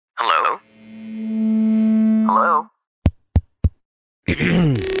Hello? Hello?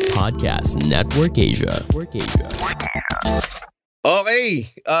 Podcast Network Asia. Okay.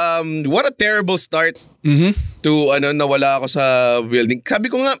 What a terrible start to nawala ako sa building. Sabi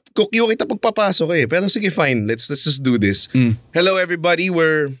ko nga, kukyo kita pagpapasok eh. Pero sige, fine. Let's just do this. Hello everybody.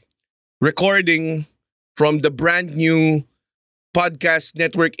 We're recording from the brand new Podcast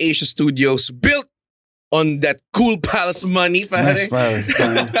Network Asia Studios built on that Cool Pals money, pare. Nice, pare.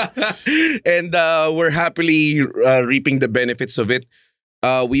 And we're happily reaping the benefits of it.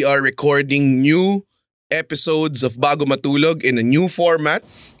 We are recording new episodes of Bago Matulog in a new format.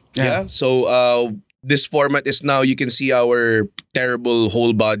 Yeah. So this format is now, you can see our terrible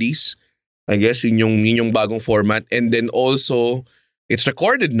whole bodies. I guess yun yung bagong format. And then also, it's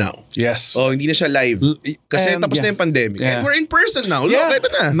recorded now. Yes. Oh, hindi na siya live. Kasi tapos na yung pandemic. Yeah. And we're in person now. Look, ito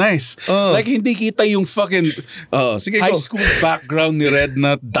na. Nice. Oh. Like hindi kita yung fucking Sige, high go. school background ni Red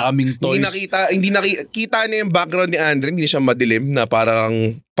na daming toys. Hindi nakita na yung background ni Andren, hindi siya madilim na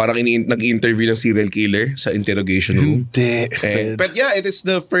parang nag-interview ng serial killer sa interrogation room. Hindi. But yeah, it is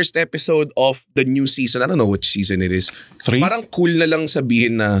the first episode of the new season. I don't know which season it is. 3? Parang cool na lang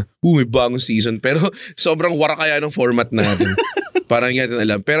sabihin na, may bagong season. Pero sobrang warakaya ng format natin. Parang hindi natin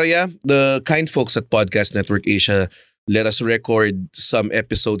alam. Pero yeah, the kind folks at Podcast Network Asia let us record some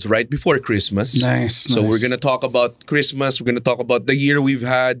episodes right before Christmas. Nice. So we're gonna talk about Christmas. We're gonna talk about the year we've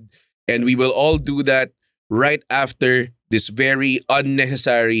had. And we will all do that right after this very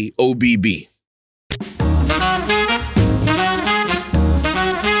unnecessary OBB.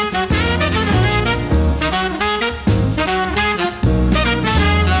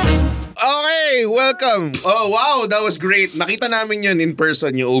 Okay, welcome. Oh, wow, that was great. Nakita namin yun in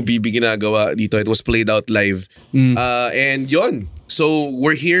person, yung OBB ginagawa dito. It was played out live. And yun. So,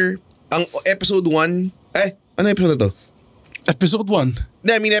 we're here. Ang episode 1, ano episode na to? Episode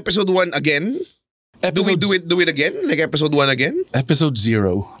 1. I mean, episode 1 again? Do we do it again? Like episode 1 again? Episode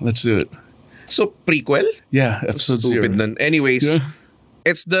 0. Let's do it. So, prequel? Yeah, episode 0. Stupid nun. Anyways,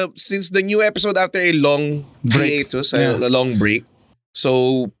 Yeah. since the new episode after a long Break. hiatus, Yeah. a long break.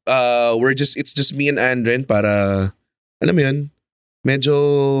 So, it's just me and Andren para, alam mo yun,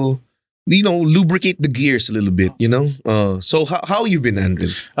 medyo, lubricate the gears a little bit, So, how you been,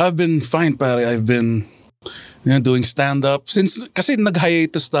 Andren? I've been fine, pare. I've been doing stand-up. Kasi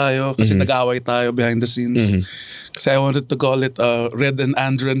nag-hiatus tayo, kasi nag-away tayo behind the scenes. Kasi I wanted to call it Red and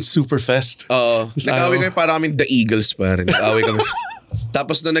Andren Superfest. Nag-away kami para kami The Eagles, pare. Nag-away kami.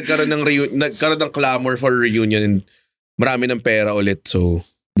 Tapos na nagkaroon ng clamor for reunion and marami ng pera ulit, so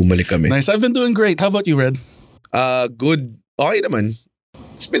bumalik kami. Nice. I've been doing great. How about you, Red? Good. Okay naman.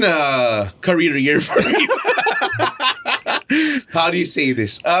 It's been a career year for me. How do you say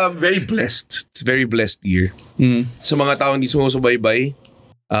this? Very blessed. It's a very blessed year. Sa mga tao hindi sumusubaybay,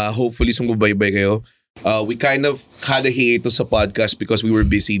 hopefully sumubaybay kayo. We kind of had a hiatus sa podcast because we were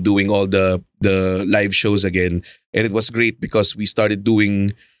busy doing all the live shows again. And it was great because we started doing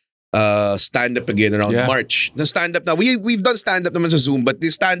stand-up again around March. The stand-up na, we've done stand-up naman sa Zoom, but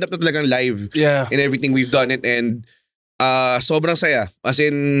the stand-up na talagang live. Yeah. And everything, we've done it. And sobrang saya. As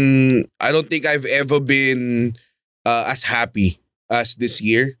in, I don't think I've ever been as happy as this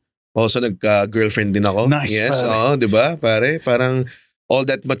year. Also, nagka-girlfriend din ako. Nice, yes, pare. diba? Pare, parang all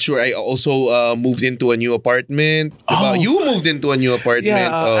that mature. I also moved into a new apartment. Diba? You moved into a new apartment.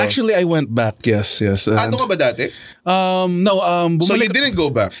 Yeah, actually I went back. Yes. Ano ka ba dati? No, bumalik. So you didn't go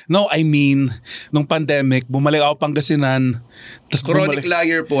back? No, I mean, nung pandemic, bumalik ako Pangasinan. Tas Chronic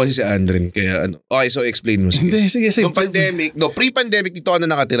liar po kasi si Andren. Kaya ano. Okay, so explain mo. Hindi, sige. Nung pandemic, pre-pandemic dito na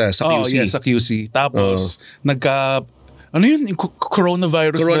nakatira sa QC. Yes, sa QC. Tapos, ano yun? Yung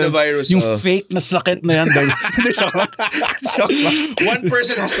coronavirus. Coronavirus, Yung fake na sakit na yan. Hindi, joke lang. One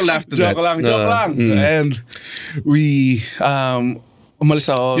person has to laugh to that. Joke lang. And we, umalis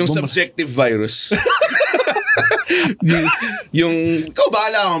ako. Yung subjective virus. yung, ikaw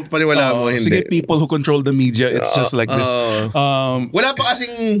bahala kung paniwala mo, hindi. Sige, people who control the media, it's just like this. Wala pa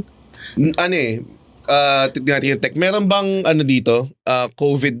kasing, tignan natin yung tech. Meron bang, dito,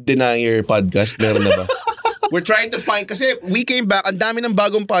 COVID Denier podcast? Meron na ba? We're trying to find, kasi we came back, ang dami ng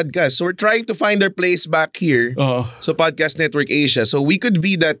bagong podcast. So we're trying to find their place back here sa Podcast Network Asia. So we could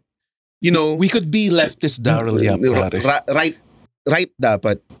be that, we could be leftist Daryl Yap. Right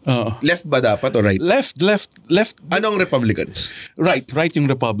dapat. Left ba dapat o right? Left. Anong Republicans? Right yung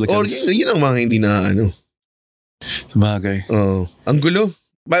Republicans. Or yun ang mga hindi na Sabagay. Ang gulo.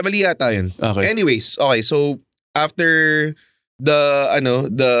 Mali yata yun. Okay. Anyways, okay. So after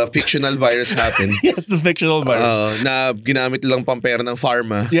the fictional virus happened. Yes, the fictional virus. Na ginamit lang pampera ng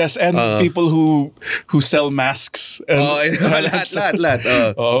pharma. Yes, and people who sell masks. And lahat.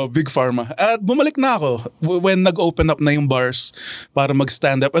 Big pharma. At bumalik na ako when nag-open up na yung bars para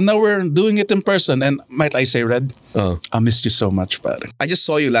mag-stand up. And now we're doing it in person. And might I say, Red, I missed you so much, pare. I just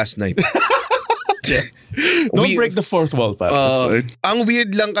saw you last night. Don't break the fourth wall, pare. Ang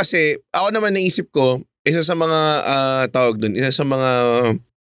weird lang kasi, ako naman naisip ko, isa sa mga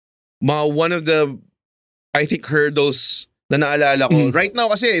one of the, I think, hurdles na naalala ko. Right now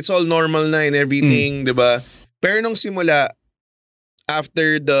kasi it's all normal na and everything, di ba? Pero nung simula,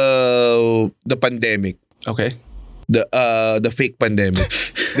 after the pandemic. Okay. The fake pandemic.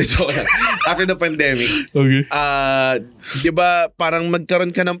 After the pandemic. Okay. Di ba, parang magkaroon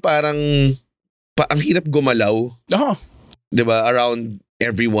ka ng parang, ang hirap gumalaw. Di ba? Around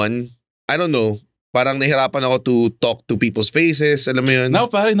everyone. I don't know. Parang nahirapan ako to talk to people's faces. Alam mo yun?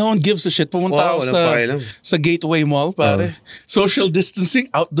 Now, pare, no one gives a shit. Pumunta ako sa Gateway Mall, pare. Social distancing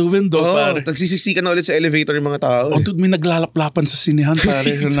out the window, pare. Nagsisisikan na ulit sa elevator yung mga tao. Dude, may naglalaplapan sa sinihan,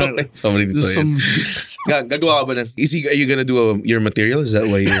 pare. Sorry dito yan. Gagawa ka ba na? Are you gonna do your material? Is that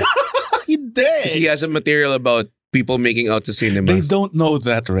why you... Hindi. Kasi he has a material about people making out sa cinema. They don't know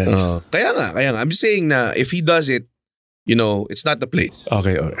that, Red. Kaya nga. I'm just saying na if he does it, it's not the place.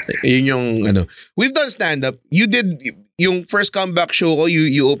 Okay. Yun yung We've done stand-up. You did yung first comeback show ko,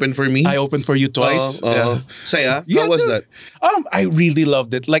 you opened for me. I opened for you twice. Saya? Yeah, how was that? I really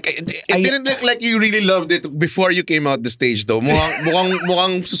loved it. Like it didn't look like you really loved it before you came out the stage though.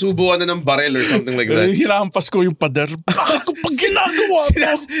 Mukhang susubukan na ng barel or something like that. Hinahampas ko yung pader. Bakit ko pag ginagawa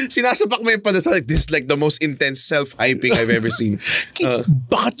sinasapak mo yung pader. Like, this is like the most intense self-hyping I've ever seen.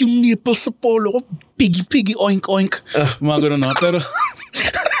 Bakit yung nipple sa polo ko? Piggy, oink, oink. Mga ganun na. Pero...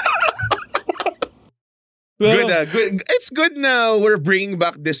 Good. It's good now. We're bringing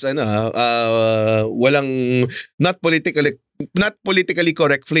back this walang not politically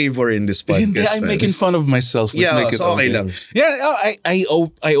correct flavor in this podcast. I'm making fun of myself. Yeah, so okay lang. Yeah,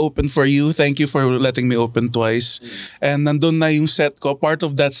 I opened for you. Thank you for letting me open twice. And nandun na yung set ko. Part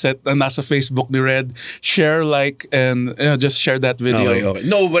of that set na nasa Facebook ni Red. Share, like, and just share that video. Okay.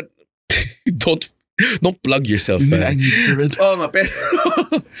 No, but don't plug yourself. I need to, Red. Pero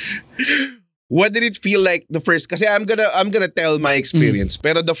what did it feel like the first? Kasi I'm gonna tell my experience.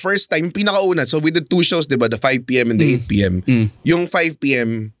 Pero the first time, pinakauna. So we did 2 shows, diba? The 5 p.m. and the 8 p.m. Yung 5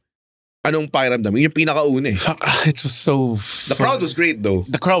 p.m., anong pakiramdam? Yung pinakauna eh. It was so... The crowd was great though.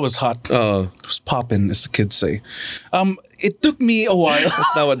 The crowd was hot. It was popping, as the kids say. It took me a while.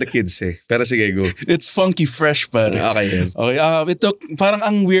 That's not what the kids say. Pero sige, go. It's funky fresh, pare. Okay yan. Okay, it took... Parang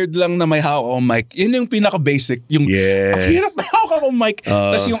ang weird lang na may hawak akong mic. Yun yung pinaka-basic. Yung, ang hirap may hawak akong mic.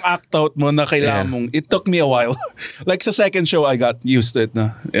 Tapos yung act out mo na kailangan mong... It took me a while. Like sa second show, I got used to it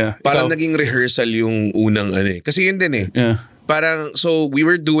na. Yeah. Parang naging rehearsal yung unang Kasi yun din eh. Yeah. Parang, so we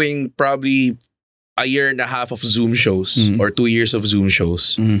were doing probably a year and a half of Zoom shows or 2 years of Zoom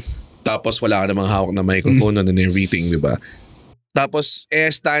shows. Tapos wala ka namang hawak na microphone and everything, di ba? Tapos,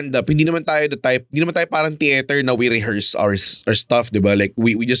 stand-up, hindi naman tayo parang theater na we rehearse our stuff, di ba? Like,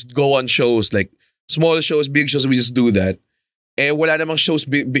 we just go on shows, like small shows, big shows, we just do that. Wala namang shows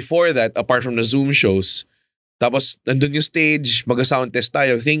before that apart from the Zoom shows. Tapos, nandun yung stage, mag-sound test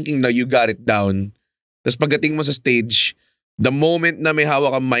tayo, thinking na you got it down. Tapos pagdating mo sa stage, the moment na may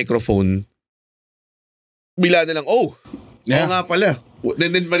hawak ang microphone, bila na lang, oo nga pala.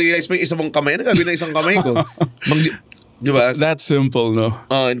 Then ma-realize mo yung isa mong kamay. Ano gagawin na isang kamay ko? Diba? That's simple, no?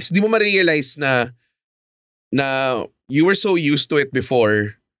 Hindi mo ma-realize na you were so used to it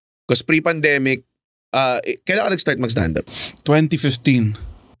before because pre-pandemic, kailan ka nag-start mag-stand-up? 2015.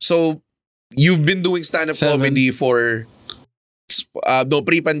 So, you've been doing stand-up comedy for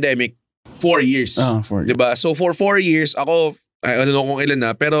pre-pandemic 4 years. 4 years. Diba? So for 4 years, ako, I don't know kung ilan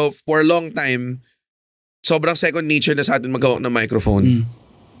na, pero for a long time, sobrang second nature na sa atin maghawak ng microphone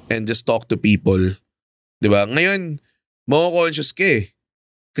and just talk to people. Diba? Ngayon, conscious ka eh.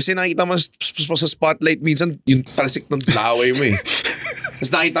 Kasi nakita mo sa spotlight minsan, yung talsik ng laway mo eh.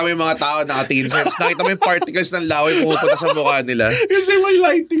 Tapos nakita mo yung mga tao nakatingin sa'yo. Tapos nakita mo yung particles ng laway pumupunta sa mukha nila. Kasi may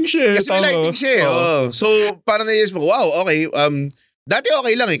lighting siya. So, parang na-realize mo, wow, okay, dati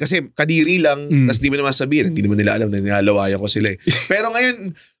okay lang eh kasi kadiri lang tapos di mo naman sabihin, hindi naman nila alam na nilalawayan ko sila eh. Pero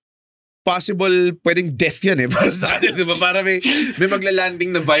ngayon possible pwedeng death yan eh para sa atin, diba? Para may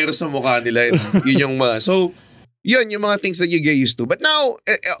magla-landing na virus sa mukha nila. Yun yung mga so yun yung mga things that you get used to. But now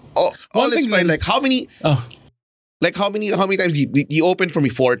all is fine. Like how many Like how many times you opened for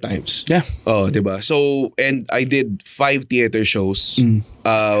me 4 times? Yeah. Oh, diba? So, and I did 5 theater shows.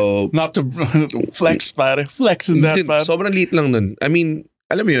 Not to flex, pare. Flex in that, pare. Sobrang liit lang nun. I mean,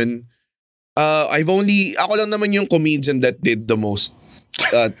 alam mo yun, ako lang naman yung comedian that did the most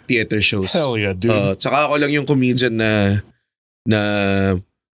theater shows. Hell yeah, dude. Tsaka ako lang yung comedian na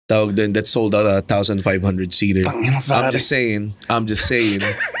tawag din that sold out a 1,500 seater. I'm just saying.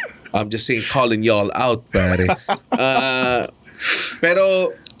 I'm just saying, calling y'all out, pare.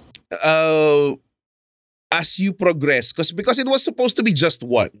 Pero, as you progress, because it was supposed to be just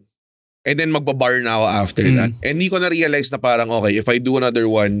one, and then magbabar na ako after that. And hindi ko na-realize na parang, okay, if I do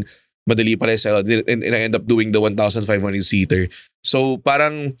another one, madali pa rin sell, and I end up doing the 1,500 seater. So,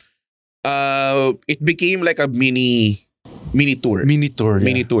 parang, it became like a mini tour. Mini tour,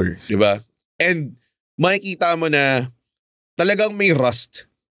 diba? And, makikita mo na talagang may rust.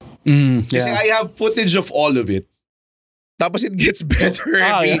 Kasi I have footage of all of it. Tapos it gets better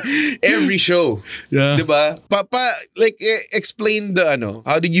every show. Yeah. Diba? Explain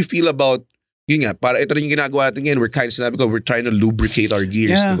how did you feel about, yun nga, para ito rin yung ginagawa natin ngayon. We're kind of sinabi ko, we're trying to lubricate our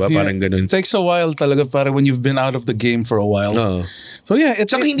gears. Diba? Parang ganun. It takes a while talaga para when you've been out of the game for a while. So yeah.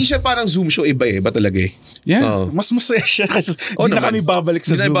 Tsaka hindi siya parang Zoom show iba ba talaga eh? Yeah. Mas masaya siya kasi hindi na kami babalik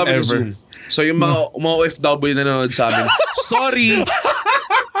sa Zoom ever. So yung mga OFW na nanonood sa amin,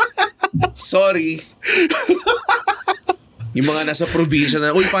 sorry. Yung mga nasa probinsya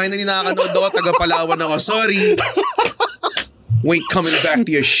na, uy, finally nakakanood ako, taga Palawan ako, sorry. Wait, coming back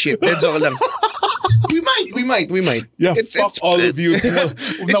to your shit. That's all lang. We might. Yeah, fuck all of you.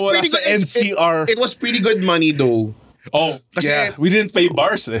 It's pretty good. NCR. It was pretty good money though. Oh, kasi we didn't pay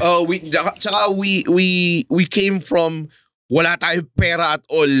bars eh. Oh, we came from wala tayong pera at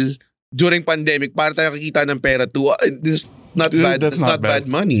all during pandemic para tayo kikita ng pera to this not Dude, bad. that's It's not bad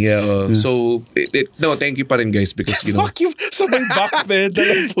money. So no, thank you pa rin guys because you know. Fuck you. Sabay backbed.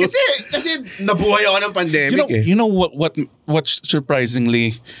 kasi nabuhay ako ng pandemic You know what's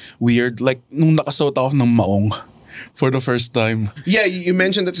surprisingly weird? Like nung nakasuot ako ng maong for the first time. Yeah, you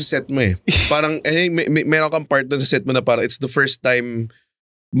mentioned that sa set mo eh. Parang meron kang part doon sa set mo na parang it's the first time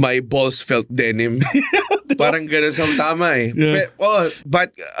my balls felt denim. Parang gano'n sa tama eh. Yeah.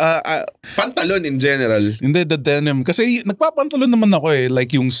 But pantalon in general. Hindi, the denim. Kasi nagpapantalon naman ako eh.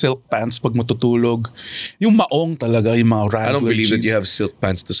 Like yung silk pants pag matutulog. Yung maong talaga, yung mga Wrangler I don't believe jeans. that you have silk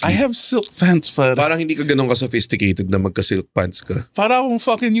pants to sleep. I have silk pants para. Parang hindi ka ganun ka-sophisticated na magka-silk pants ka. Para akong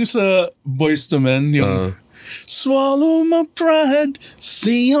fucking yung sa Boyz II Men. Yung swallow my pride,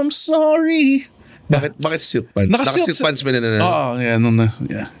 say I'm sorry. Bakit silk pants? Naka-silk pants ba na?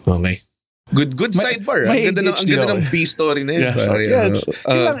 Yeah. Okay. Good sidebar. Ang ganda ng B-story na yun.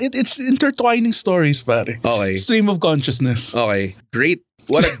 It's intertwining stories, pare. Okay. Stream of consciousness. Okay. Great.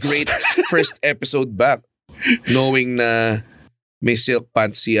 What a great first episode back. Knowing na may silk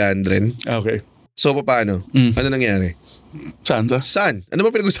pants si Andren. Okay. So, paano? Ano nangyari? Saan? Ano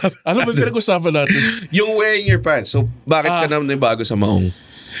ba pinag-usapan natin? Yung wearing your pants. So, bakit ka naman bago sa maong?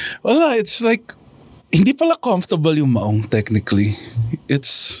 Wala, it's like, hindi pala comfortable yung maong technically.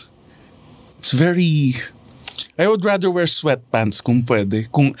 It's very, I would rather wear sweatpants kung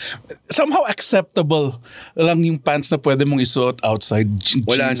pwede. Kung somehow acceptable lang yung pants na pwede mong isuot outside.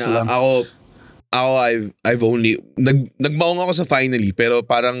 Wala na. Lang. Ako I've only, nagmaong ako sa finally, pero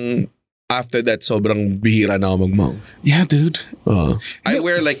parang after that, sobrang bihira na ako magmaong. Yeah, dude. I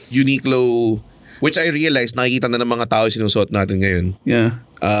wear like Uniqlo, which I realized nakikita na ng mga tao sinusuot natin ngayon. Yeah.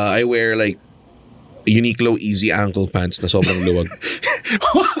 I wear like Uniqlo easy ankle pants na sobrang luwag.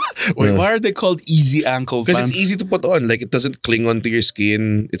 Wait, why are they called easy ankle pants? Because it's easy to put on. Like, it doesn't cling onto your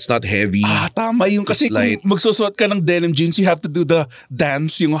skin. It's not heavy. Tama yung kasi kung magsusuot ka ng denim jeans, you have to do the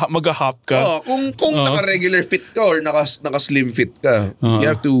dance, yung mag-hop ka. Kung naka-regular fit ka or naka-slim fit ka, you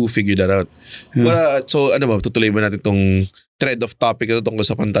have to figure that out. Yeah. So, tutuloy ba natin tong thread of topic ito tungkol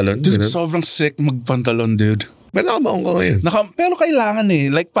sa pantalon? Dude, sobrang sick magpantalon, dude. Pero nakamaong ka ngayon. Pero kailangan eh.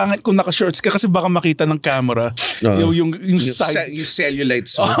 Like, pangit kung naka-shorts ka kasi baka makita ng camera. Yung side. Yung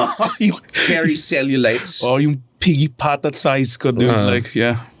cellulites mo. Yung hairy cellulites. Yung piggy patat size ko, dude. Like,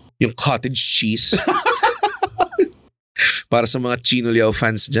 yeah. Yung cottage cheese. Para sa mga Chino Liao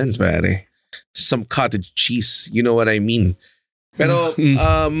fans dyan, pare. Some cottage cheese. You know what I mean. Pero,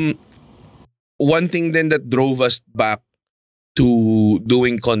 one thing then that drove us back to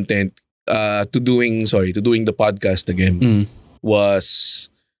doing content, to doing the podcast again, was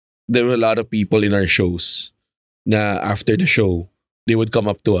there were a lot of people in our shows na after the show, they would come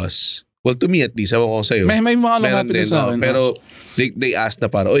up to us. Well, to me at least, ewan ko sa'yo. May mga lumapit din sa akin. Pero they asked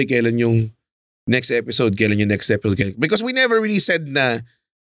na parang, oy, kailan yung next episode? Because we never really said na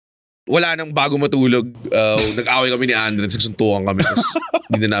wala nang bago matulog. Nag-away kami ni Andren, nagsuntukan kami, tapos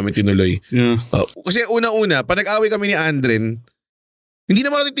hindi na namin tinuloy. Yeah. Kasi una-una, pag nag-away kami ni Andren, hindi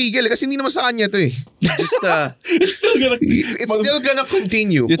naman ako titigil kasi hindi naman sa kanya to eh. Just, It's still gonna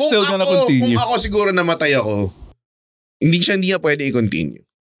continue. It's still gonna continue. Kung ako siguro namatay ako, hindi niya pwede i-continue.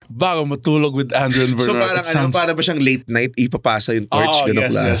 Bago matulog with Andren Bernard. So parang para ba siyang late night, ipapasa yung torch,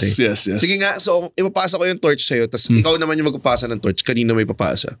 ganun klase. Yes. Sige nga, so ipapasa ko yung torch sa'yo, tapos ikaw naman yung magpapasa ng torch, kanino may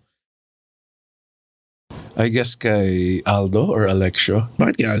papasa? I guess kay Aldo or Alexio.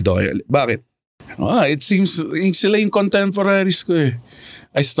 Bakit kay Aldo? Bakit? It seems sila yung contemporaries ko eh.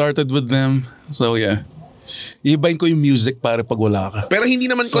 I started with them. So yeah. Ibahin ko yung music pare pag wala ka. Pero hindi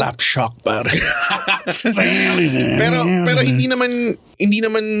naman slap shock pare. pero hindi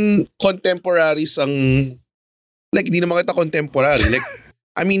naman contemporaries ang like hindi naman kita contemporary. Like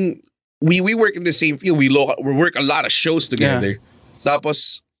I mean, we work in the same field. We work a lot of shows together. Yeah.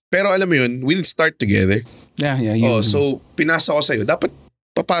 Tapos pero alam mo yun, we didn't start together. Yeah. So pinasa ko sa'yo. Dapat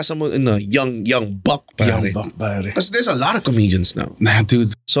papasa mo in a young buck pare. Young buck pare. Kasi there's a lot of comedians now. Nah,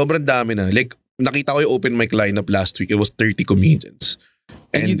 dude. Sobrang dami na. Like nakita ko yung open mic lineup last week. It was 30 comedians.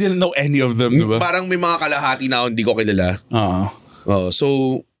 And you didn't know any of them, diba? Parang may mga kalahati na ako hindi ko kilala.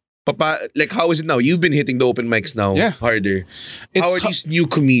 So, like how is it now? You've been hitting the open mics now harder. How are these new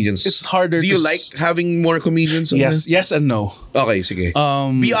comedians? It's harder. Do you like having more comedians? Yes and no. Okay, sige.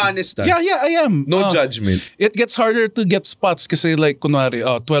 Be honest. Yeah, I am. No judgment. It gets harder to get spots kasi like kunwari,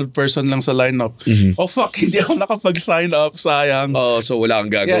 12 person lang sa lineup. Oh fuck, hindi ako nakapag-sign up, sayang. So wala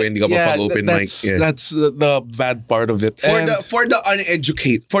kang gagawin, hindi ka mapag-open mic. That's the bad part of it. For the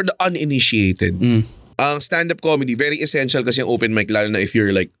uninitiated, ang stand-up comedy, very essential kasi yung open mic, lalo na if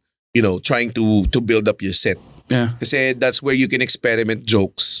you're like, trying to build up your set. Yeah. Kasi that's where you can experiment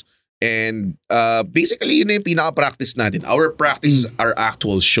jokes. And basically, yun yung pinaka-practice natin. Our practices are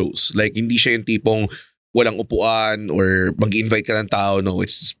actual shows. Like, hindi siya yung tipong walang upuan or mag-invite ka ng tao. No,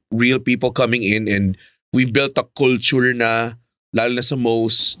 it's real people coming in and we've built a culture na, lalo na sa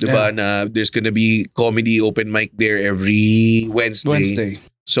most, di ba, na there's gonna be comedy open mic there every Wednesday.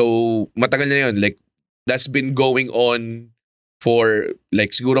 So, matagal na yun. Like, that's been going on for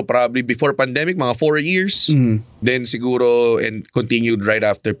like siguro probably before pandemic, mga 4 years. Then siguro and continued right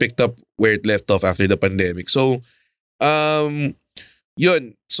after, picked up where it left off after the pandemic. So,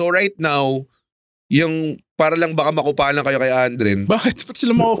 yun. So right now, yung para lang baka makupalan kayo kay Andren. Bakit? Ba't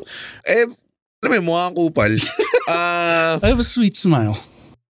sila mo? Alam mo, mukha kang kupal. I have a sweet smile.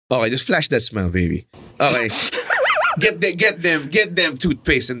 Okay, just flash that smile, baby. Okay. Get them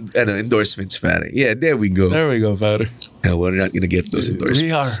toothpaste and endorsements, pare. Yeah, there we go. There we go, pare. No, we're not gonna get those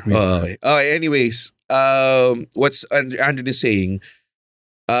endorsements. We are. Okay. Anyways, what's Andren is saying,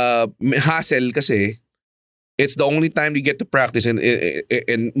 hassle kasi, it's the only time you get to practice and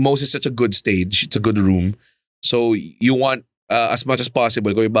most is such a good stage. It's a good room. So you want as much as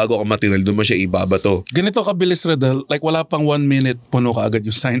possible, kung bago ka material, doon mo siya ibabato. Ganito kabilis, Redel. Like wala pang 1 minute, puno ka agad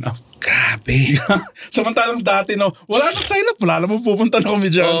yung sign up. Grabe. Samantalang dati, no, wala nang sign up. Wala naman pupunta na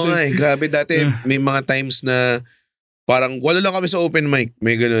komedyante. Oo nga, grabe. Dati may mga times na parang wala lang kami sa open mic.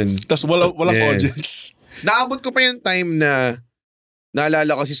 May ganun. Tapos walang audience. Naabot ko pa yung time na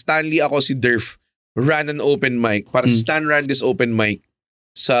naalala ko si Stanley, ako si Durf, ran an open mic. Para si Stan ran this open mic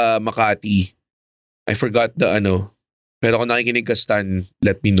sa Makati. I forgot the pero kung nakikinig ka, Stan,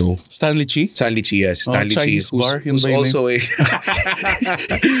 let me know. Stanley Chi? Stanley Chi, yes. Stanley Chi. Who's also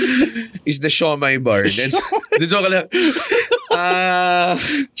is the Shomai bar. The joke lang.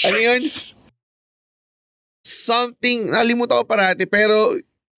 Ano yun? Something, nalimutan ko parati, pero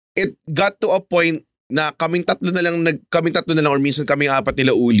it got to a point na kaming tatlo na lang or minsan kaming apat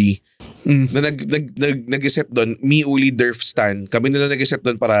nila uli na nag-set doon, me, Uli, Durf, Stan, kami na lang nag-set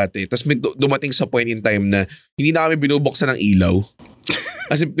doon parati. Tapos may dumating sa point in time na hindi na kami binubuksan ng ilaw.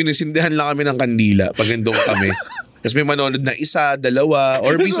 Kasi pinisindihan lang kami ng kandila pag nandun kami. Tapos may manonood na isa, dalawa,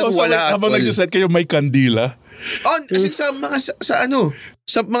 or minsan wala. Habang nagsiset kayo may kandila? Kasi sa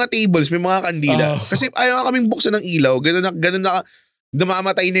mga tables may mga kandila. Kasi ayaw kaming buksan ng ilaw. Ganun na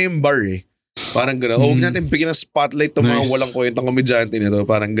namamatay na yung bar eh. Parang gano'n. Huwag natin bigyan ng spotlight ng mga walang kwentang komedyante nito.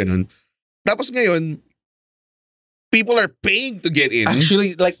 Parang gano'n. Tapos ngayon, people are paying to get in.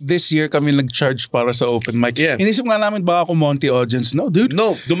 Actually, like this year kami nag-charge para sa open mic. Yeah. Inisip nga namin baka kumonti audience. No, dude.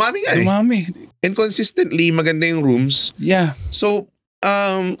 No, dumami nga Dumami. And consistently, maganda yung rooms. Yeah. So,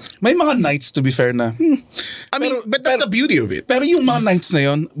 may mga nights to be fair na. But that's the beauty of it. Pero yung mga nights na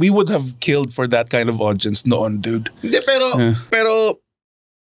yun, we would have killed for that kind of audience noon, dude. Hindi, pero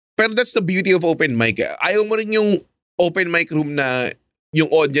that's the beauty of open mic. Ayaw mo rin yung open mic room na yung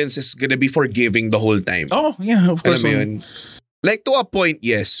audience is gonna be forgiving the whole time. Oh, yeah, of course. Alam mo yun? Like to a point,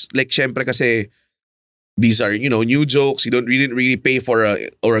 yes. Like syempre kasi these are, new jokes. You didn't really pay for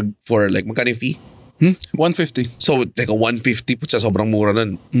for like magkano yung fee? 150. So like a 150 putya sobrang mura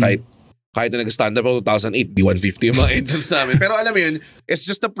nun. Kahit na nag-stand up ako 2008, di 150 yung mga entrance namin. Pero alam mo yun, it's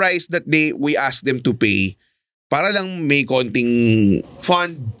just the price that we asked them to pay para lang may konting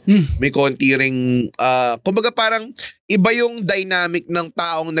fun, may konti ring, kumbaga parang iba yung dynamic ng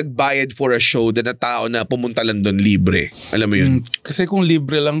taong nagbayad for a show than na tao na pumunta lang doon libre. Alam mo yun? Kasi kung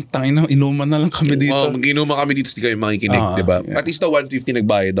libre lang, tangina, inuman na lang kami dito. Mag-inuman kami dito, hindi kami makikinig, di ba? Yeah. At least na 150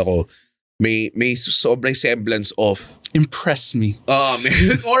 nagbayad ako. May sobrang semblance of impress me.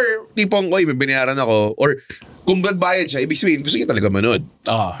 Or tipong, may binayaran ako. Or kung nagbayad siya, ibig sabihin, gusto niya talaga manood.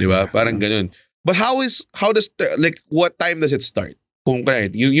 Di ba? Parang ganun. But what time does it start? Kung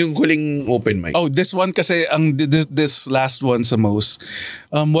kaya, yung huling open mic. Oh, this one kasi, this last one sa most,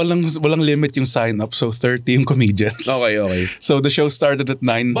 walang limit yung sign up. So 30 yung comedians. Okay. So the show started at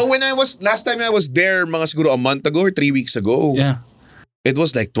 9. But last time I was there, mga siguro a month ago or 3 weeks ago. Yeah. It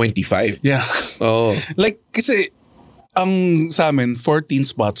was like 25. Yeah. Oh. Like, kasi, ang sa amin, 14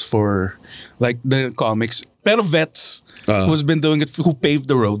 spots for like the comics. Pero vets who's been doing it, who paved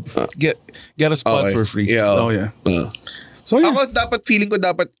the road, get a spot for free. Yeah. Yeah. So yeah. Ako feeling ko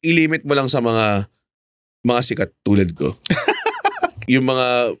dapat i-limit mo lang sa mga sikat tulad ko. Yung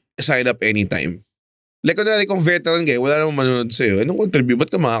mga sign up anytime. Like kung veteran kayo, wala namang manonood sa'yo. Anong contribute?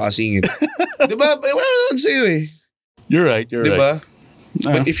 Ba't ka makakasingit? Diba? Wala manonood sa'yo eh. You're right. Diba?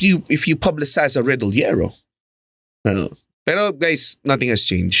 But if you publicize a Red Ollero, pero guys, nothing has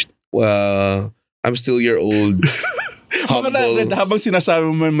changed. I'm still your old humble. Habang sinasabi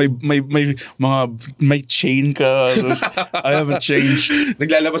mo may chain ka. I haven't changed.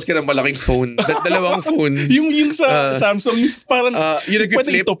 Naglalabas ka ng malaking phone. Dalawang phone. yung sa Samsung, parang yung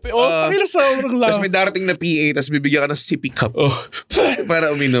nag-flip. Tapos may darating na PA, tapos bibigyan ka ng sippy cup.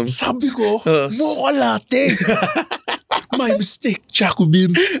 Para uminom. Sabi ko, mukha latte. My mistake,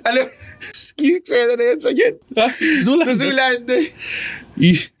 Jacobin. Alam, eksena na yan sa yan. Sa Zulanda.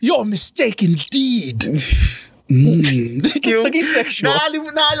 Your mistake indeed. Naging sexual.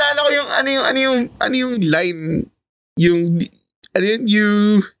 Naalala ko yung ano yung line,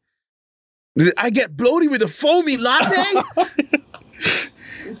 I get bloaty with a foamy latte.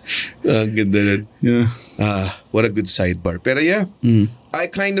 Ang ganda nun. Yeah. What a good sidebar. Pero yeah, I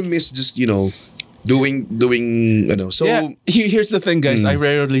kind of miss just, doing so yeah, here's the thing, guys. I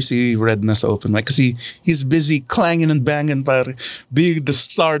rarely see Red na sa open mic kasi he's busy clanging and banging, pare, being the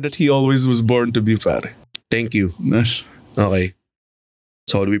star that he always was born to be, pare. Thank you. Nice. Okay,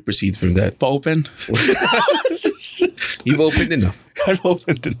 so how do we proceed from that? Pa-open? You've opened enough. I've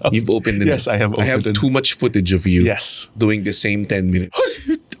opened enough. You've opened enough. Yes, I have opened I have enough. too much footage of you doing the same 10 minutes.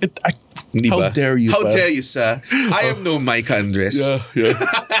 How dare you? How dare you, sir? I am no Mike Andres. Yeah.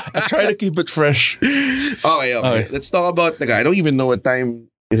 I try to keep it fresh. Okay. Let's talk about, I don't even know what time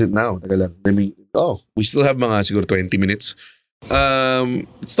is it now. We still have mga siguro 20 minutes.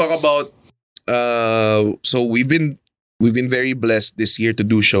 Let's talk about, so we've been very blessed this year to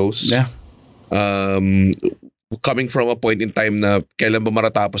do shows. Yeah. Coming from a point in time na kailan ba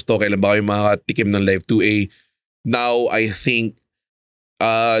matatapos to, kailan ba kayo makatikim ng Live 2A. Now, I think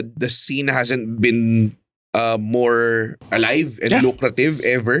the scene hasn't been more alive and lucrative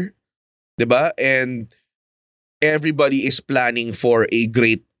ever. Diba? And everybody is planning for a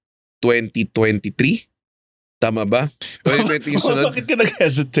great 2023. Tama ba? 2020 yung sunod. Bakit ka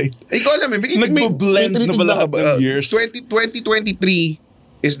nag-hesitate? Ikaw alam Nagbo-blend na ba lahat ng years? 2023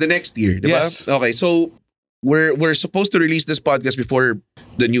 is the next year, diba? Yes. Okay, so we're supposed to release this podcast before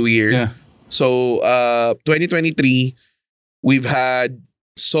the new year. Yeah. So 2023, we've had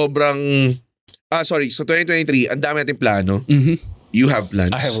sobrang so 2023, ang dami nating plano. You have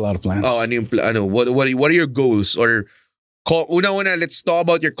plans. I have a lot of plans. Oh, ano yung what are your goals? Or una, let's talk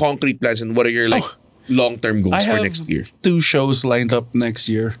about your concrete plans and what are your long-term goals for next year. 2 shows lined up next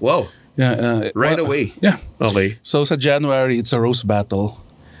year. Wow. Yeah. Right away. Yeah. Okay. So sa January, it's a roast battle.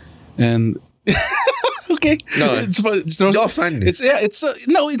 And okay. No, it's fun. It's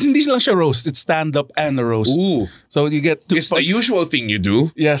hindi lang siya roast. It's stand-up and a roast. Ooh. So you get to... It's the usual thing you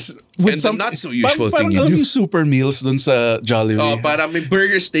do. Yes. And the not so usual thing you parang do. Yung super meals dun sa Jollibee. Parang may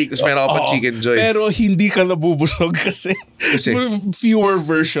burger steak tapos meron ka pa chicken joy. Pero hindi ka nabubusog kasi fewer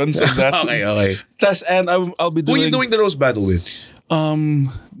versions of that. Okay. And I'll be doing... Who are you doing the roast battle with?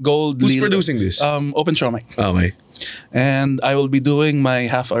 Gold. Who's producing this? Open Show Mic. Okay. And I will be doing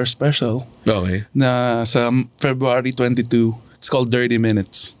my half-hour special. Okay. Na sa February 22. It's called 30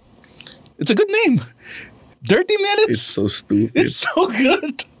 Minutes. It's a good name. 30 minutes? It's so stupid. It's so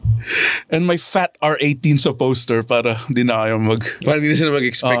good. And my fat R18 sa poster para di na kayo mag... Parang hindi na sila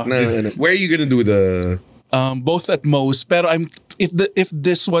mag-expect na, ano. Where are you gonna do the... Both at most. Pero if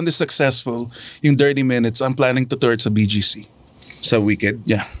this one is successful, yung 30 minutes, I'm planning to tour it sa BGC. Sa weekend?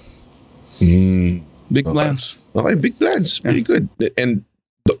 Yeah. Big plans. Okay, big plans. Very good. And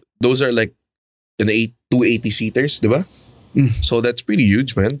those are like an 280-seaters, di ba? So that's pretty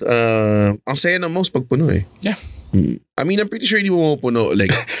huge, man. Ang saya ng most pag puno eh. Yeah. I mean, I'm pretty sure hindi mo puno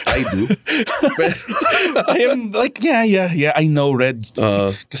like I do. Pero, I am like, yeah, I know, Red.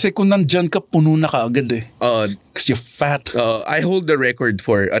 Kasi kung nandyan ka, puno na ka agad eh. Kasi you're fat. I hold the record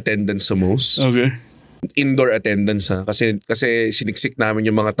for attendance sa most. Okay. Indoor attendance ha. Kasi siniksik namin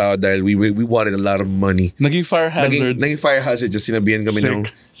yung mga tao dahil we wanted a lot of money. Naging fire hazard. Naging fire hazard. Just sinabihan kami ng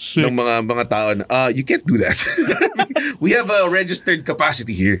mga tao na, you can't do that. We have a registered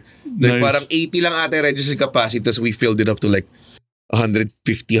capacity here. Like Nice. Parang 80 lang ata registered capacity, tapos we filled it up to like 150,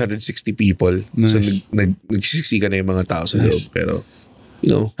 160 people. Nice. So nagsisiksika na yung mga tao sa loob. Pero,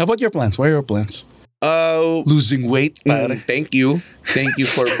 you know. How about your plans? What are your plans? Losing weight, pare. Thank you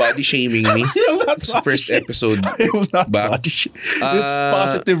for body shaming me. It's the first episode back. It's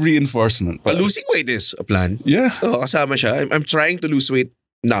positive reinforcement. Losing weight is a plan. Yeah. Kasama siya. I'm trying to lose weight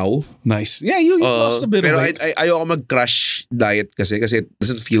now. Nice. Yeah, you lost a bit of weight. Pero ayoko mag-crash diet kasi it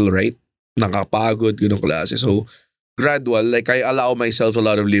doesn't feel right. Nakapagod, ganun klase. So, gradual. Like, I allow myself a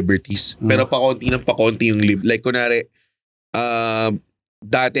lot of liberties. Pero pakonti yung like, kunwari,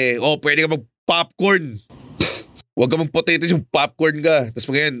 dati, pwede ka mag-popcorn. Huwag ka mag-potatoes yung popcorn ka. Tapos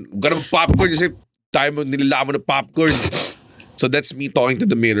ngayon, huwag ka na mag-popcorn kasi tayo mo nilala mo ng popcorn. So, that's me talking to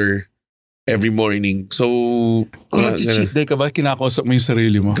the mirror every morning. So, kung nag-cheat day ka ba, kinakausap mo yung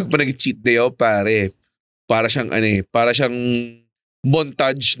sarili mo? Kapag nag-cheat day ako, pare, para siyang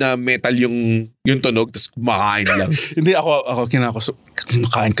montage na metal yung tunog, tapos kumakain lang. Hindi, ako kinakausap.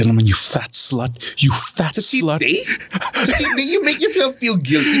 Kumakain ka naman, you fat slut. You fat slut. Sa cheat day, you make you feel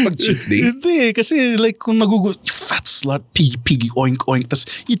guilty pag cheat day. Hindi, kasi like kung you fat slut, piggy, oink, oink, tas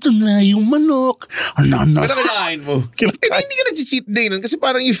ito na yung manok. Ano. Pero kinakain mo. Hindi ka nag-cheat day nun kasi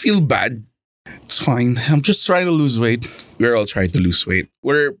parang you feel bad. It's fine. I'm just trying to lose weight. We're all trying to lose weight.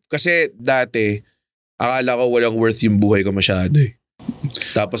 Kasi dati, akala ko walang worth yung buhay ko masyado eh.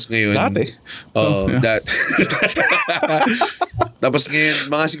 Tapos ngayon, dati? Tapos ngayon,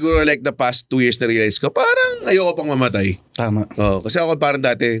 mga siguro like the past 2 years na realize ko, parang ayoko pang mamatay. Tama. Kasi ako parang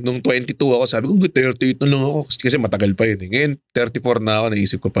dati, nung 22 ako, sabi ko, 38 na lang ako. Kasi matagal pa yun eh. Ngayon, 34 na ako,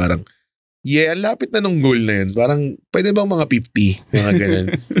 naisip ko parang, lapit na nung goal na yun. Parang, pwede bang mga 50? Mga ganun.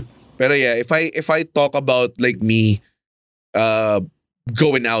 Pero yeah, if I talk about like me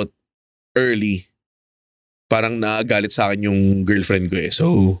going out early, parang nagalit sa akin yung girlfriend ko eh.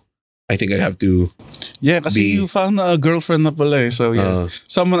 So, I think I have to kasi you found a girlfriend na pala eh. So yeah,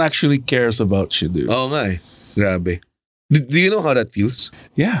 someone actually cares about you, dude. Oo nga eh. Grabe. Do you know how that feels?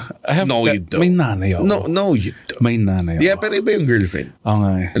 Yeah. I have No, you don't. May nanay ako. No, you don't. May nanay ako. Yeah, pero iba yung girlfriend. Oo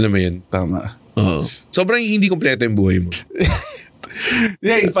nga eh. Alam mo yun? Tama. Sobrang hindi kompleto yung buhay mo.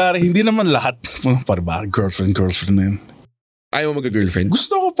 Yeah, pare, hindi naman lahat. Parang girlfriend na yun. Ayaw mo mag-girlfriend?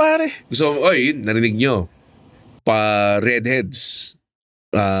 Gusto ko, pare. Gusto mo, narinig nyo. Redheads.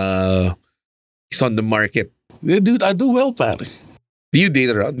 He's on the market. Yeah, dude, I do well, pare. Do you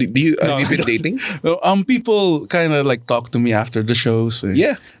date around? Have you been dating? People kind of like talk to me after the shows.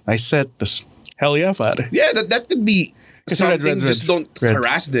 Yeah. I said, hell yeah, pare. Yeah, that could be something. Just don't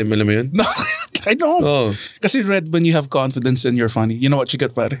harass them, alam mo yun? No, I know. Kasi Red, when you have confidence and you're funny, you know what you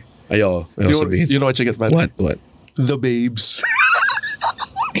get, pare? Ayaw sabihin. You know what you get, pare? What? The babes.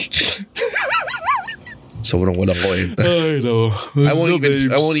 Sobrang walang kwenta. I know. I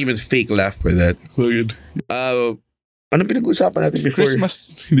won't even fake laugh for that. Good. Anong pinag-usapan natin before?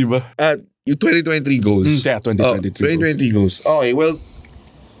 Christmas, di ba? Yung 2023 goals. Yeah, 2023 2023 goals. Okay, well,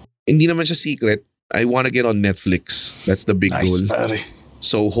 hindi naman siya secret. I wanna get on Netflix. That's the big goal. Nice, pare.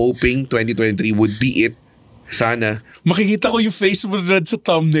 So, hoping 2023 would be it. Sana. Makikita ko yung face mo, Red, sa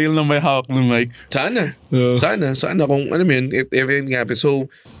thumbnail na may hawak ng mic. Sana. Sana kung ano yun, if everything happens.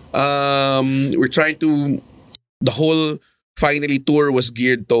 So, we're trying to, the whole finally tour was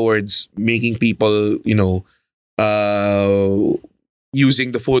geared towards making people,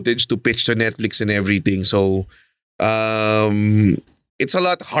 using the footage to pitch to Netflix and everything. So, it's a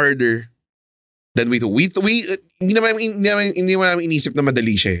lot harder than we thought. Hindi naman inisip na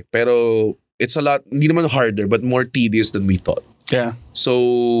madali siya eh. Pero, it's a lot, hindi naman harder, but more tedious than we thought. Yeah.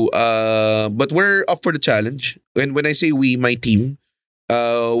 So, but we're up for the challenge. And when I say we, my team,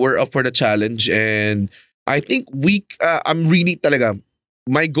 we're up for the challenge. And I think I'm really talaga,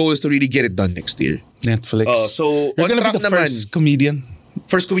 my goal is to really get it done next year. Netflix. So, You're on gonna be track the naman. first comedian.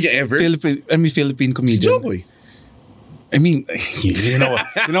 First comedian ever? Philippine Si comedian. Jokoy. I mean, you know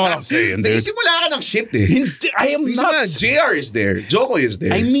what I'm saying, dude. Nagsimula ka ng shit eh. I am Isa not. nga, JR is there. Jokoy is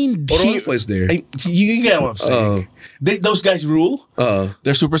there. I mean, Orolfo is there. You get what I'm saying. Those guys rule.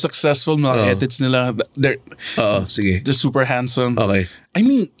 They're super successful. Mga edits nila. They're sige. super handsome. Okay. I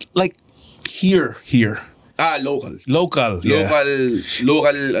mean, like here. Local. Yeah.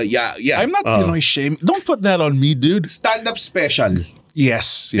 Local, yeah. I'm not Pinoy shame. Don't put that on me, dude. Stand-up special.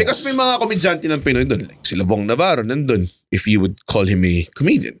 Yes. Because may mga komedyante ng Pinoy doon. Like sila Bong Navarro nandun. If you would call him a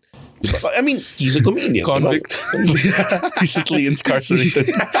comedian. Diba? I mean, he's a comedian. Convict. Diba? Recently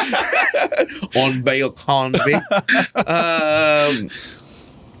incarcerated. On bail convict.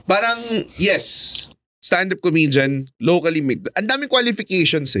 Parang, yes. Stand-up comedian, locally made. Ang daming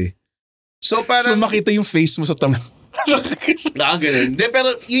qualifications eh. So parang... So makita yung face mo sa tama. Ganun. De,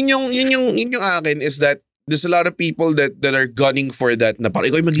 pero yun yung akin is that there's a lot of people that are gunning for that na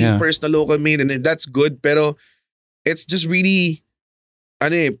parang ikaw yung magiging first na local main and that's good pero it's just really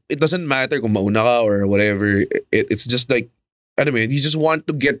it doesn't matter kung mauna ka or whatever. It's just like you just want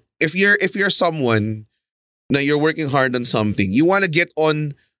to get if you're someone na you're working hard on something, you want to get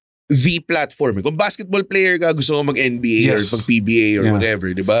on the platform. Kung basketball player ka, gusto mo mag-NBA or mag-PBA or whatever,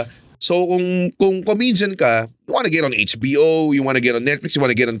 di ba? So kung comedian ka, you want to get on HBO, you want to get on Netflix, you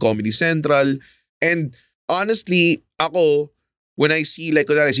want to get on Comedy Central. And honestly, ako, when I see like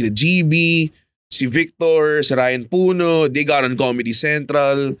kunwari si GB, si Victor, si Ryan Puno, they got on Comedy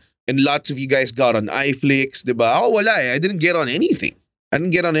Central and lots of you guys got on iFlix, di ba? Ako wala eh. I didn't get on anything.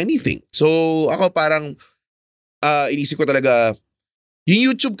 So ako parang inisip ko talaga,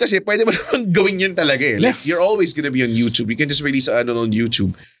 yung YouTube kasi pwede mo naman gawin yun talaga eh. Like, you're always gonna be on YouTube. You can just release on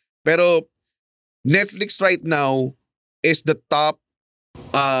YouTube. Pero Netflix right now is the top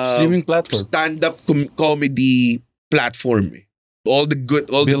streaming platform, stand-up comedy platform. All the great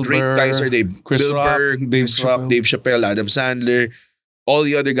guys are there. Chris Bill Rock, Burr, Dave Chappelle, Adam Sandler, all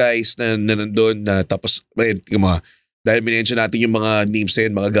the other guys na nandun na tapos dahil minention natin yung mga names na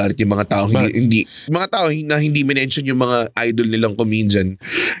yun, mga galit yung mga tao na hindi minention yung mga idol nilang comedian.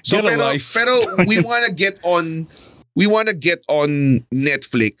 So pero we wanna get on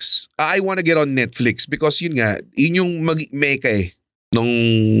Netflix. I wanna get on Netflix because yun yung meka eh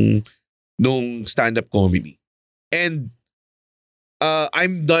nung stand-up comedy. And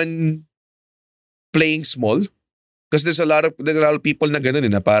I'm done playing small. Because there's a lot of people na ganun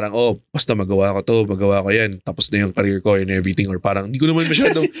na parang, basta magawa ko yan, tapos na yung career ko and everything, or parang, hindi ko naman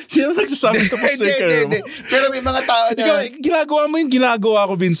masyadong... Sino nagsasabing tapos na yung career mo? Pero may mga tao na... Ginagawa mo yung ginagawa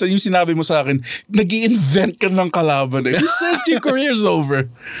ko, Vincent, yung sinabi mo sa akin, nag-i-invent ka ng kalaban eh. Who says your career's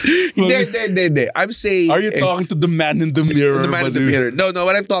over? Hindi. I'm saying... Are you talking to the man in the mirror? The man in the mirror. No,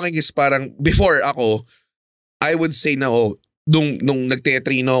 what I'm talking is parang, before ako, I would say na, nung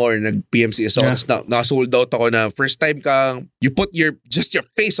nag-teatrino or nag-PMCS ako, na-sold out ako na first time kang, you put just your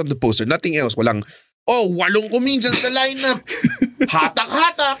face on the poster, nothing else. Walang, 8 comedians sa lineup.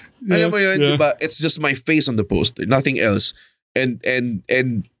 Hatak-hatak. Alam mo yun, diba? It's just my face on the poster, nothing else. And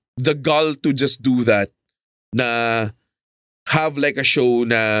the gall to just do that, na have like a show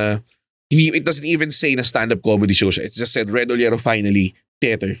na, it doesn't even say na stand-up comedy show siya. It just said, Red Ollero finally,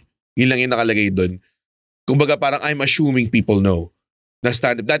 theater. Yun lang yung nakalagay doon. Kumbaga parang I'm assuming people know na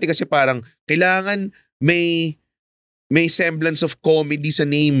stand-up. Dati kasi parang kailangan may semblance of comedy sa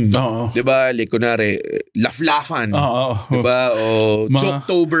name. Diba? Like kunwari, Laflafan. Diba? O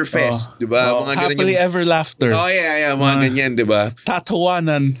Joketoberfest. Diba? Mga Happily Ever Laughter. Yeah. Mga ganyan, diba?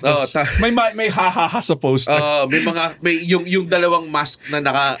 Tatawanan. May ha-ha-ha sa poster. May yung dalawang mask na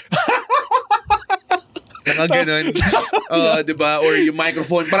ganun. Diba? Or yung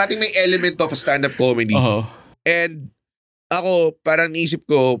microphone. Parating may element of a stand-up comedy. And ako, parang naisip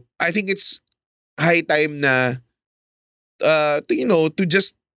ko, I think it's high time na to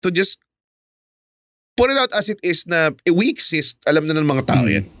just put it out as it is na we exist. Alam na ng mga tao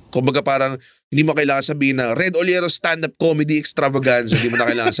yan. Kumbaga parang hindi mo kailangan sabihin na Red Ollero stand-up comedy extravaganza. Hindi mo na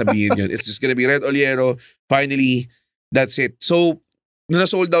kailangan sabihin yun. It's just gonna be Red Ollero. Finally, that's it. So, na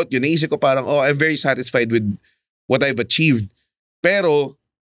sold out yun, naisip ko parang, I'm very satisfied with what I've achieved. Pero,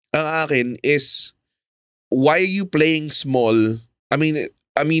 ang akin is, why are you playing small? I mean,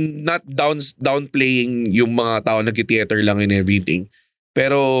 not downplaying yung mga tao nag-theater lang and everything.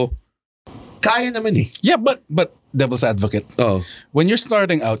 Pero, kaya naman eh. Yeah, but devil's advocate. When you're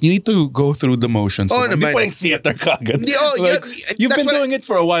starting out, you need to go through the motions. Naman. Hindi pwedeng theater ka agad. You've been doing it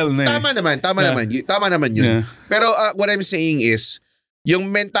for a while na eh. Tama naman yun. Yeah. Pero what I'm saying is,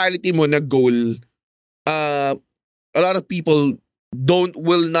 yung mentality mo na goal, a lot of people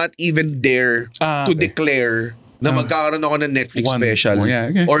will not even dare to declare na magkakaroon ako ng Netflix special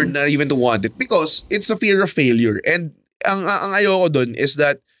or not even to want it because it's a fear of failure. And ang ayoko dun is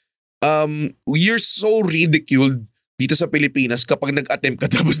that you're so ridiculed dito sa Pilipinas kapag nag-attempt ka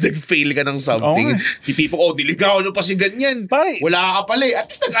tapos nag-fail ka ng something. Tipo, niligaw pa si ganyan. Pare, wala ka pala eh. At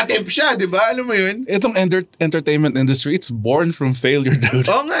least nag-attempt siya, di ba? Alam mo yun? Itong entertainment industry, it's born from failure, dude.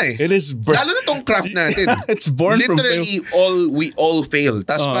 Oo nga eh. It is lalo na tong craft natin. It's born literally, from failure. we all fail.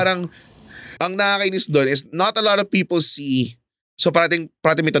 Tapos parang, ang nakakainis doon is not a lot of people see. So parating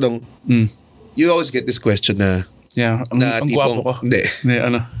may tanong, you always get this question na, ang gwapo ko. Hindi,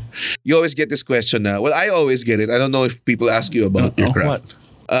 ano? You always get this question na, well, I always get it. I don't know if people ask you about your craft.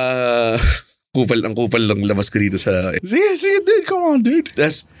 Ang kupal lang labas ko dito sa... Sige, dude. Come on, dude.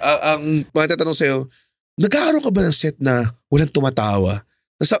 Tapos, ang matatanong sa'yo, nagkakaroon ka ba ng set na walang tumatawa?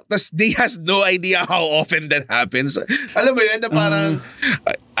 Tapos they has no idea how often that happens. Alam mo yun, na parang,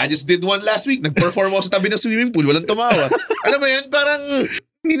 I just did one last week. Nag-perform ako sa tabi ng swimming pool. Walang tumawa. Alam mo yun, parang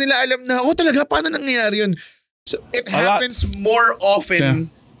hindi nila alam na, talaga, paano nangyayari yun? So, it happens more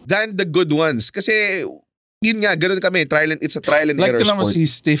often than the good ones. Kasi, yun nga, ganun kami. It's a trial and error sport.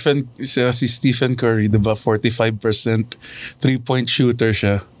 Like si Stephen Curry, diba? 45% 3-point shooter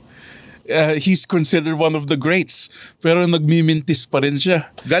siya. He's considered one of the greats. Pero nagmimintis pa rin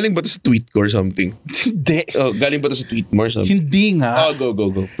siya. Galing ba to sa tweet ko or something? Hindi. Galing ba to sa tweet mo or something? Hindi nga. Go.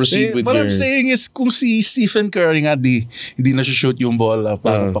 Proceed with what I'm saying is, kung si Stephen Curry nga, hindi na siya shoot yung bola.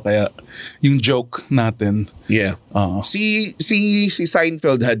 Para pa kaya yung joke natin. Yeah. Si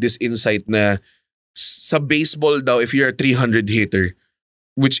Seinfeld had this insight na sa baseball daw, if you're a 300 hitter,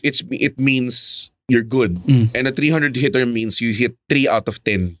 which it means you're good. And a 300 hitter means you hit 3 out of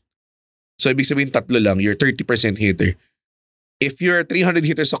 10. So, ibig sabihin, 3 lang. You're 30% hitter. If you're a 300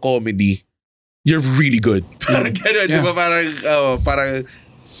 hitter sa comedy, you're really good. Parang gano'n, di ba? Parang,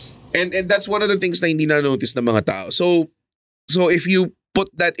 and that's one of the things na hindi na-notice ng mga tao. So if you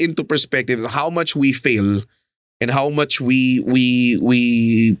put that into perspective, how much we fail and how much we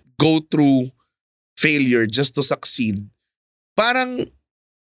go through failure just to succeed, parang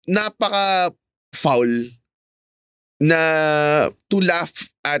napaka-foul na to laugh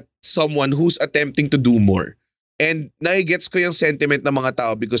at someone who's attempting to do more. And nagigets ko yung sentiment ng mga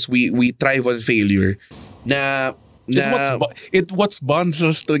tao because we thrive on failure na what bonds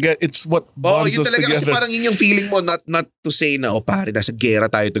us together. It's what bonds yun us talaga, together. kasi parang yun yung feeling mo, not to say na, pare, nasa gera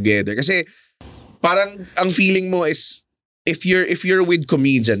tayo together. Kasi parang ang feeling mo is, if you're with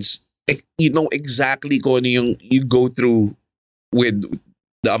comedians, you know exactly kung ano yung you go through with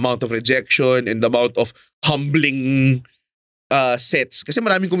the amount of rejection and the amount of humbling sets. Kasi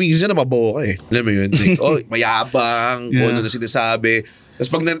maraming comedians na maboka eh. Alam mo yun? Like, mayabang, kung ano na sinasabi.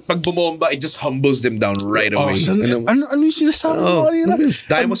 Tapos pag bumomba, it just humbles them down right away. Ano yung sinasabi mo kanina?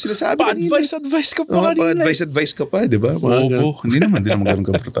 Dahil mo sinasabi kanina. Pa-advice ka pa kanina. Pa-advice ka pa, di ba? Hindi naman ganun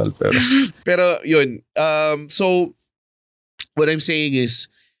ka brutal. Pero yun, so what I'm saying is,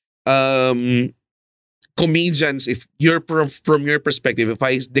 comedians, if you're from your perspective, if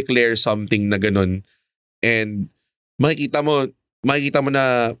I declare something na ganun, and makikita mo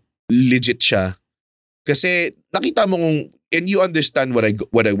na legit siya. Kasi nakita mo kung, and you understand what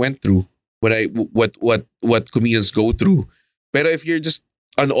I went through, what comedians go through. Pero if you're just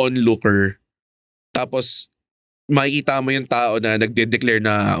an onlooker, tapos makikita mo yung tao na nagde-declare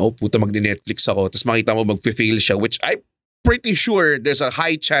na, puta, magne-Netflix ako, tapos makita mo mag-fail siya, which I'm pretty sure there's a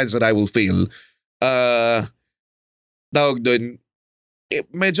high chance that I will fail. Tawag doon,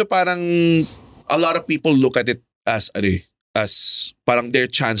 medyo parang a lot of people look at it as parang their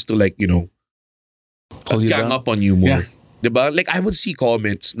chance to, like, you know, gang up on you more. Yeah. Diba? Like, I would see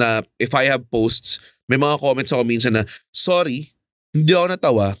comments na if I have posts, may mga comments ako minsan na, sorry, hindi ako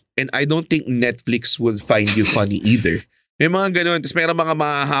natawa and I don't think Netflix will find you funny either. May mga ganun. Tapos mayroong mga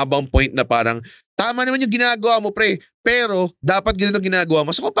mahabang point na parang, tama naman yung ginagawa mo, pre, pero dapat ganito ginagawa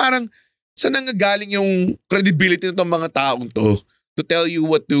mo. So parang, saan nanggagaling yung credibility ng mga taong to tell you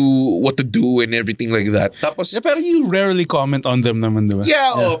what to do and everything like that. Tapos, pero you rarely comment on them naman, di ba?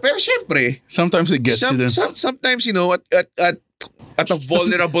 Yeah. Pero syempre, sometimes it gets to them. Sometimes, you know, at a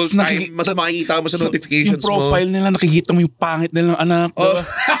vulnerable time, mas makikita mo sa notifications mo. Yung profile nila, nakikita mo yung pangit nilang anak.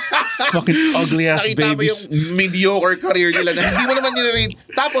 Fucking ugly ass nakita babies. Nakita mo yung mediocre career nila na hindi mo naman nire-rate.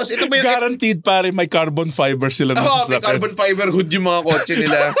 Tapos, ito ba yung... Guaranteed, pare, may carbon fiber sila na sasakyan. May carbon fiber hood yung mga kotse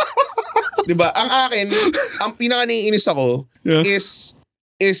nila. Diba? Ang akin, ang pinaka-naiinis ako is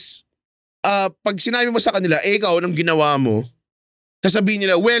pag sinabi mo sa kanila, ikaw, anong ginawa mo, sasabihin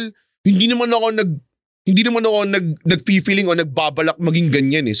nila, well, hindi naman ako nag-feeling o nagbabalak maging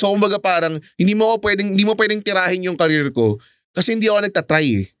ganyan eh. So, kumbaga parang, hindi mo pwedeng tirahin yung career ko Kasi hindi ako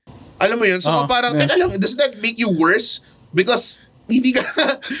nagtatry eh. Alam mo yun? So parang, teka lang, does that make you worse? Because hindi ka,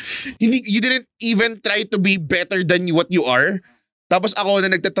 you didn't even try to be better than what you are. Tapos ako na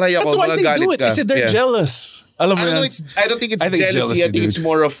nagtatry ako, That's why they galit do it. ka. Kasi they're jealous. Alam mo yan? I don't think it's jealousy. I think it's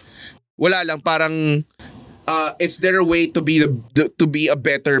more of, wala lang, parang, it's their way to be to be a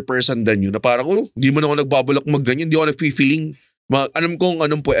better person than you. Na parang, hindi mo na ako nagbabalak magganyan. Hindi ako nag-feeling. Alam ko kung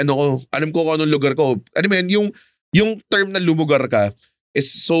anong lugar ko. Ano mo yan, yung term na lumugar ka is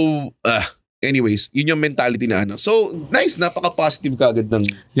so, anyways, yun yung mentality na ano. So, nice, napaka-positive ka agad ng,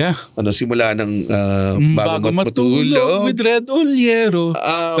 simula ng Bago Matulog with Red Ollero.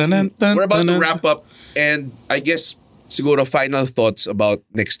 We're about to wrap up and I guess, siguro final thoughts about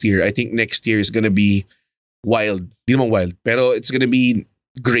next year. I think next year is gonna be wild. Hindi naman wild, pero it's gonna be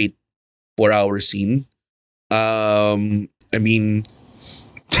great for our scene. I mean,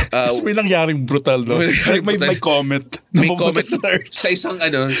 may nangyaring brutal, no? May comment. May comment sa isang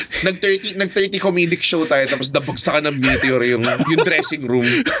nag-30 comedic show tayo tapos nabagsakan ng meteor yung dressing room.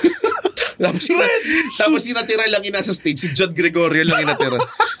 tapos yung natira lang yung nasa stage. Si Judd Gregorio lang yung natira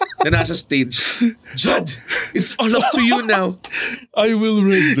na nasa stage. Judd, it's all up to you now. I will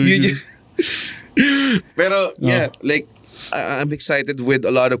render you. Pero like I'm excited with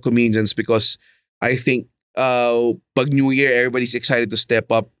a lot of comedians because I think pag New Year, everybody's excited to step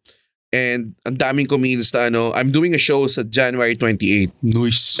up. And ang daming comedians na I'm doing a show sa January 28.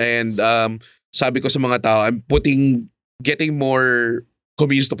 Nice. And sabi ko sa mga tao, I'm getting more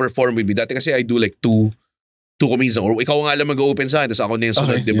comedians to perform with me. Dati kasi I do like two comedians or ikaw nga lang mag-open sa akin tapos ako na yung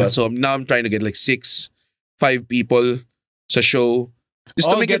sunod, diba? So now I'm trying to get like 5 people sa show.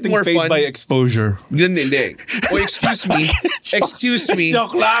 Just to make it more fun. By exposure. Hindi. Oh, excuse me.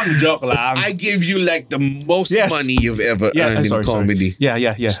 Joke lang. I give you like the most money you've ever earned in comedy.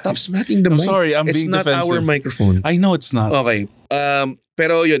 Yeah. Stop smacking the mic. Sorry, I'm being defensive. It's not our microphone. I know it's not. Okay.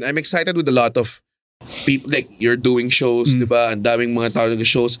 Pero yun, I'm excited with a lot of people. Like, you're doing shows, diba? Ang daming mga tao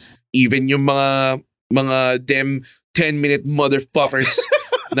nag-shows. Even yung mga them 10-minute motherfuckers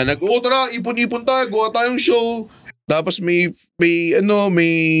na tara, ipon-ipon tayo, gawa tayong show. Tapos may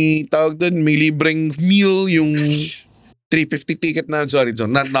tawag doon, may libreng meal yung 350 ticket na. Sorry,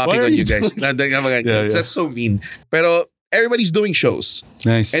 John. Not knocking on you guys. That's so mean. Pero everybody's doing shows.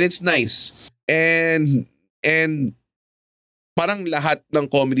 Nice. And it's nice. And parang lahat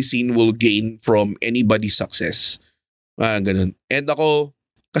ng comedy scene will gain from anybody's success. Ganun. And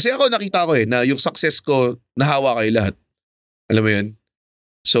kasi ako nakita ko na yung success ko, nahawa kayo lahat. Alam mo yun?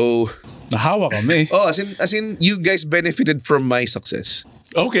 So, nahawa kami. Oh, as in you guys benefited from my success.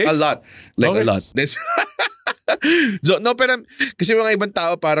 Okay. A lot. A lot. So, no, pero kasi mga ibang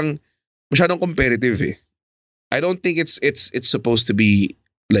tao parang masyadong competitive eh. I don't think it's supposed to be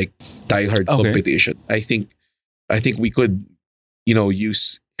like die-hard competition. I think we could,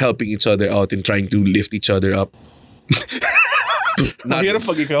 use helping each other out and trying to lift each other up. Mahirap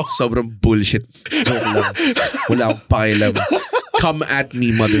pag ikaw. Sobrang bullshit. Joke lang. Wala akong pakialam. Come at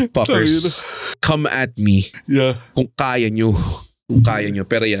me, motherfuckers. Come at me. Yeah. Kung kaya nyo.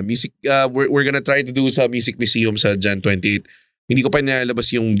 Pero yeah, music, we're gonna try to do sa Music Museum sa Jan 28. Hindi ko pa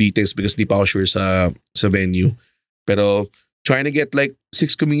nilalabas yung details because hindi pa ako sure sa venue. Pero trying to get like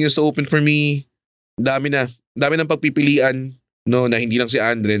 6 comedians to open for me. Dami ng pagpipilian, na hindi lang si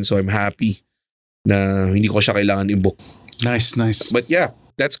Andren. So I'm happy na hindi ko siya kailangan i-book. Nice. But yeah,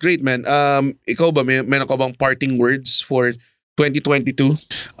 that's great, man. Ikaw ba, meron ka bang parting words for 2022?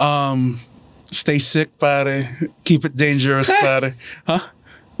 Stay sick, pare. Keep it dangerous, pare. Huh?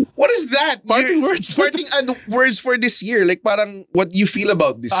 What is that? Parting words. Parting words for this year. Like parang what you feel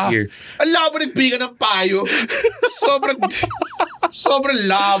about this year. Ang labo nagbiga ng payo. Sobrang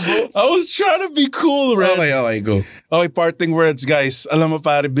labo. I was trying to be cool, Red. Okay, go. Okay, parting words, guys. Alam mo,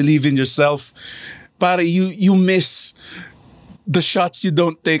 pare, believe in yourself. Pare, you miss the shots you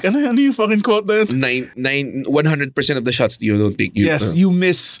don't take. Ano yung fucking quote na yun? 100% of the shots you don't take. You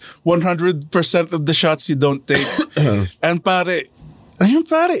miss 100% of the shots you don't take. And pare,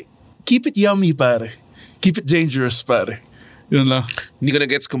 keep it yummy, pare. Keep it dangerous, pare. Yun lang. Hindi ko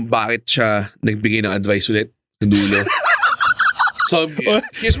na-gets kung bakit siya nagbigay ng advice ulit sa dulo. So,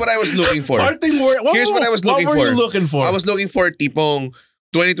 here's what I was looking for. Parting word. Here's what I was looking for. What were you looking for? I was looking for tipong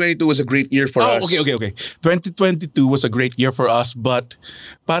 2022 was a great year for us. Okay. 2022 was a great year for us, but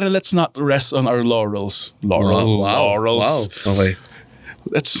para let's not rest on our laurels. Laurels. Wow. Okay.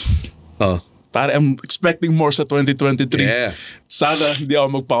 Para I'm expecting more sa 2023. Yeah. Sana hindi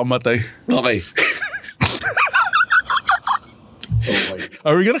ako magpakamatay. Okay.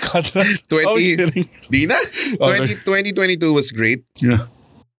 Are we gonna cut that? 2022 was great. Yeah.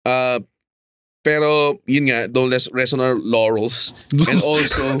 Pero, yun nga, don't rest on our laurels. And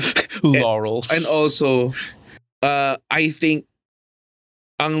also, Laurels. and also, I think,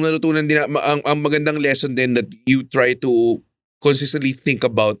 ang natutunan din, ang magandang lesson din that you try to consistently think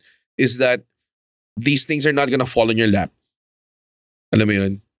about is that these things are not gonna fall in your lap. Alam mo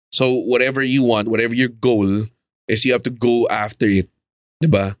yun? So, whatever you want, whatever your goal is, you have to go after it.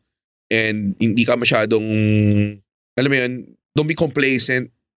 Diba? And hindi ka masyadong, alam mo yun, don't be complacent.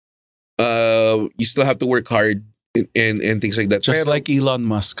 You still have to work hard and things like that. Just like Elon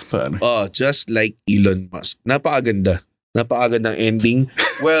Musk. Just like Elon Musk. Napakaganda. Napakagandang ending.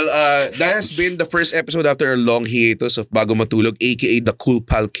 Well, that has been the first episode after a long hiatus of Bago Matulog, aka the Cool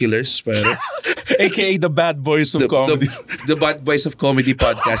Pal Killers. Pero, AKA the bad boys of comedy. The bad boys of comedy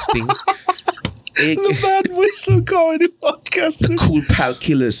podcasting. The bad boys of comedy podcasting. The Cool Pal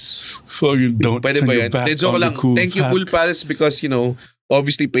Killers. Fucking don't Pwede turn ba your yan? back Joke on the lang. Cool Thank you, Pal. Cool Pals, because,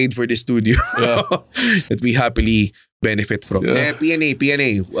 obviously paid for the studio. Yeah. That we happily benefit from. Yeah. PNA.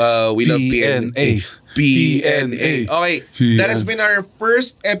 We love PNA. PNA. Okay, that has been our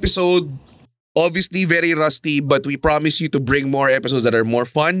first episode. Obviously very rusty, but we promise you to bring more episodes that are more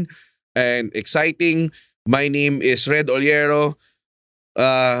fun and exciting. My name is Red Ollero.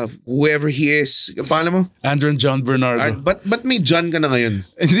 Whoever he is, paano mo? Andren John Bernardo. But may John ka na ngayon?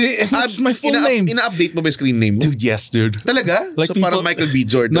 It's my full name. Ina-update mo ba yung screen name mo? Dude, yes, dude. Talaga? Like so parang Michael B.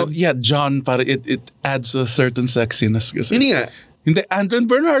 Jordan? No, yeah, John, para it adds a certain sexiness. Kasi. Hindi nga. Hindi,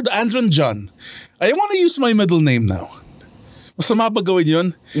 Andren Bernardo, Andren John. I want to use my middle name now. Masama ba gawin yun?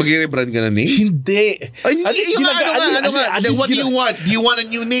 Mag-rebrand ka na name? Hindi. Ay, what do you want? Do you want a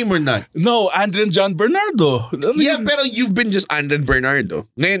new name or not? No, Andren John Bernardo. Yeah, pero you've been just Andren Bernardo.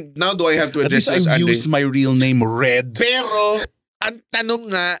 Ngayon, now do I have to At address least you as I've Andren? used my real name, Red. Pero, ang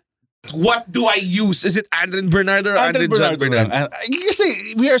tanong nga, what do I use? Is it Andren Bernardo or Andren John Bernardo?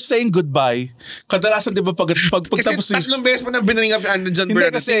 Kasi we are saying goodbye. Kadalasan, di ba, pag Kasi tapos tatlong beses mo nang binaring up yung Andren John Hindi,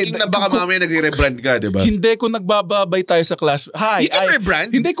 Bernardo. kasi, Thinking na baka mamaya nagre-rebrand ka, di ba? Hindi, kung nagbababay tayo sa class. Hi. You can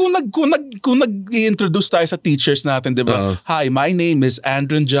rebrand. Hindi, kung nag-introduce tayo sa teachers natin, di ba? Hi, my name is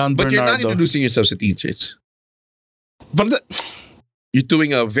Andren John But Bernardo. you're not introducing yourself sa teachers. But You're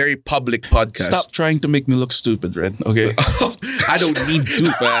doing a very public podcast. stop trying to make me look stupid, Red. Okay? I don't need to,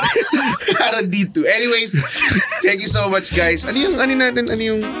 pare. I don't need to. Anyways, thank you so much, guys. Ano yung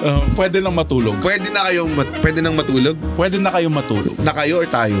Pwede nang matulog. pwede nang matulog? Pwede na kayong matulog. Na kayo or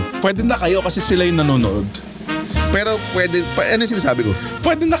tayo? Pwede na kayo kasi sila yung nanonood. Pero ano yung sinasabi ko?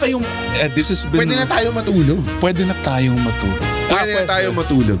 Pwede na kayong, this has been... Pwede na tayo matulog. Pwede na tayong matulog. Pwede na tayo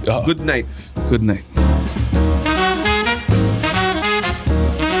matulog. Oo. Good night. Good night.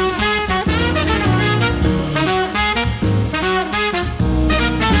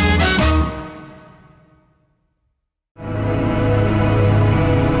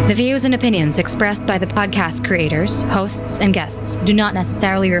 The views and opinions expressed by the podcast creators, hosts, and guests do not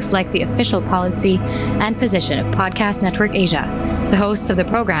necessarily reflect the official policy and position of Podcast Network Asia, the hosts of the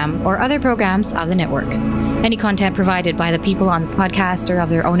program, or other programs of the network. Any content provided by the people on the podcast are of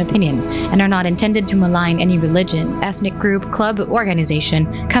their own opinion and are not intended to malign any religion, ethnic group, club,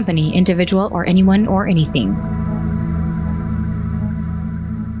 organization, company, individual, or anyone or anything.